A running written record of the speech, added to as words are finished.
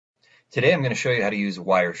Today I'm going to show you how to use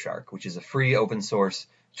Wireshark, which is a free open source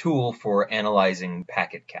tool for analyzing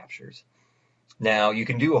packet captures. Now you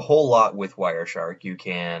can do a whole lot with Wireshark. You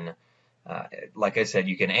can, like I said,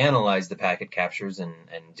 you can analyze the packet captures and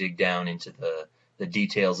dig down into the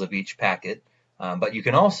details of each packet, but you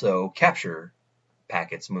can also capture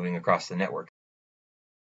packets moving across the network.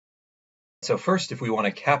 So first, if we want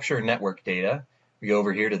to capture network data, we go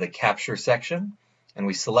over here to the capture section and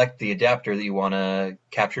we select the adapter that you want to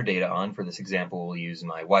capture data on. For this example, we'll use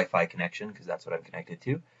my Wi-Fi connection because that's what I'm connected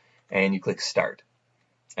to. And you click Start.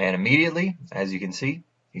 And immediately, as you can see,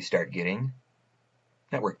 you start getting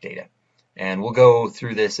network data. And we'll go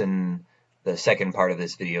through this in the second part of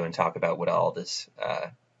this video and talk about what all this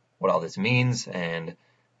means and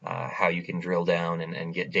how you can drill down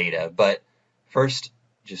and get data. But first,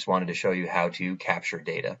 just wanted to show you how to capture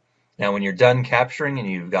data. Now when you're done capturing and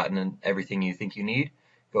you've gotten everything you think you need,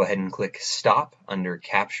 go ahead and click Stop under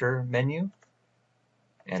Capture menu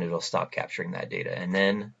and it'll stop capturing that data. And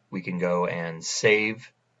then we can go and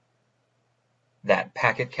save that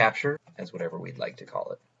packet capture as whatever we'd like to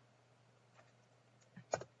call it.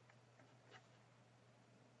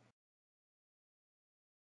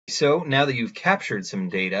 So now that you've captured some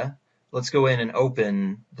data, let's go in and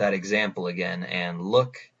open that example again and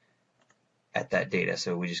look at that data.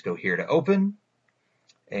 So we just go here to open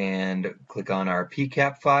and click on our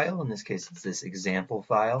PCAP file. In this case, it's this example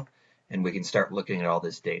file, and we can start looking at all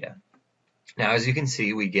this data. Now, as you can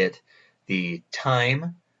see, we get the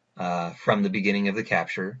time from the beginning of the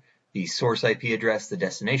capture, the source IP address, the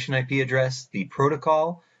destination IP address, the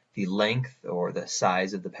protocol, the length or the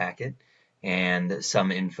size of the packet, and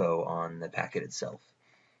some info on the packet itself.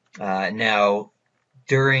 Now,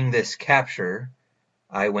 during this capture,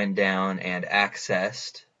 I went down and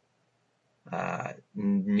accessed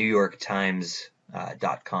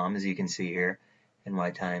NewYorkTimes.com, as you can see here,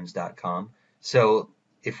 nytimes.com. So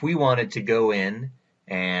if we wanted to go in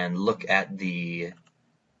and look at the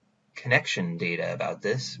connection data about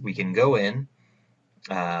this, we can go in,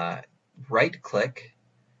 right-click,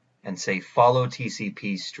 and say Follow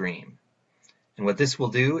TCP Stream. And what this will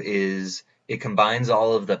do is it combines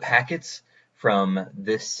all of the packets from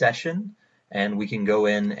this session, and we can go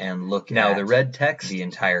in and look now, at the red text, the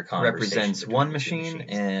entire conversation represents one machine,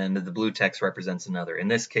 and the blue text represents another. In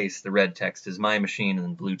this case, the red text is my machine,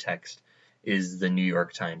 and the blue text is the New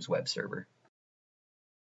York Times web server.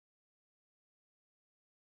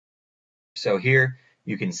 So here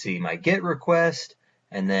you can see my GET request,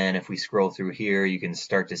 and then if we scroll through here, you can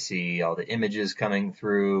start to see all the images coming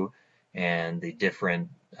through and the different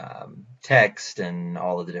text and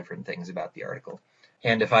all of the different things about the article.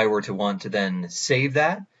 And if I were to want to then save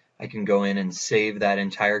that, I can go in and save that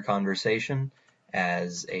entire conversation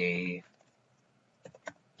as a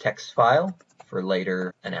text file for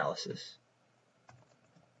later analysis.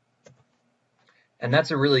 And that's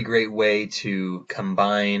a really great way to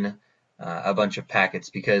combine a bunch of packets,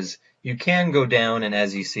 because you can go down and,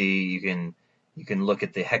 as you see, you can look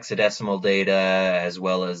at the hexadecimal data as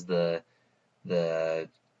well as the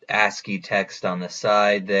ASCII text on the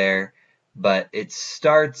side there. But it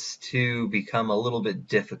starts to become a little bit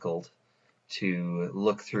difficult to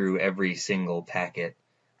look through every single packet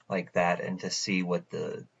like that and to see what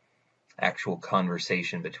the actual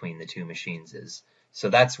conversation between the two machines is. So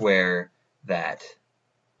that's where that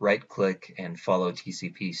right-click and follow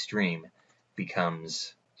TCP stream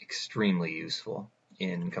becomes extremely useful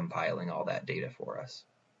in compiling all that data for us.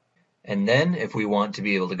 And then if we want to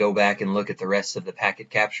be able to go back and look at the rest of the packet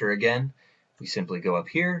capture again, we simply go up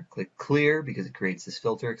here, click Clear, because it creates this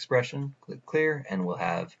filter expression, click Clear, and we'll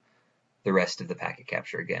have the rest of the packet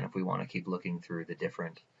capture again if we want to keep looking through the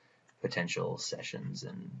different potential sessions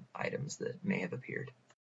and items that may have appeared.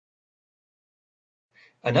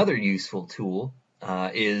 Another useful tool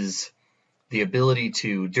is the ability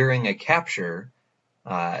to, during a capture,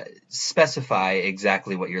 specify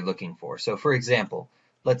exactly what you're looking for. So for example,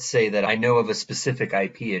 let's say that I know of a specific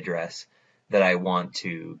IP address that I want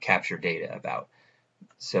to capture data about.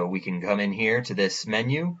 So we can come in here to this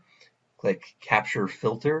menu, click Capture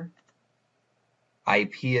Filter,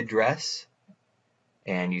 IP Address,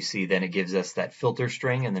 and you see then it gives us that filter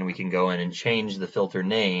string, and then we can go in and change the filter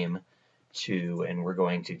name to, and we're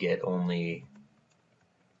going to get only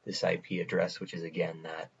this IP address, which is again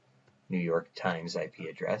that New York Times IP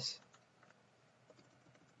address.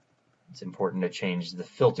 It's important to change the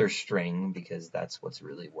filter string because that's what's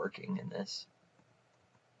really working in this.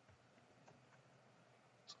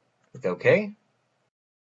 Click OK.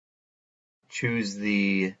 Choose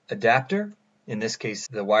the adapter. In this case,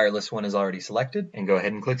 the wireless one is already selected, and go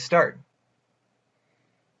ahead and click Start.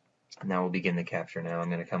 Now we'll begin the capture now. I'm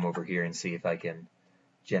going to come over here and see if I can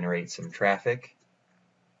generate some traffic.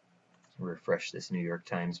 Refresh this New York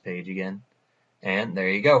Times page again. And there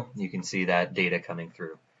you go. You can see that data coming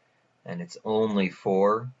through. And it's only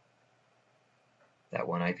for that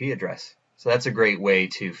one IP address. So that's a great way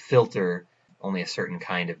to filter only a certain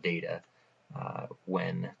kind of data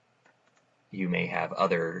when you may have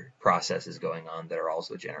other processes going on that are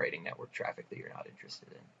also generating network traffic that you're not interested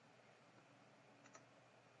in.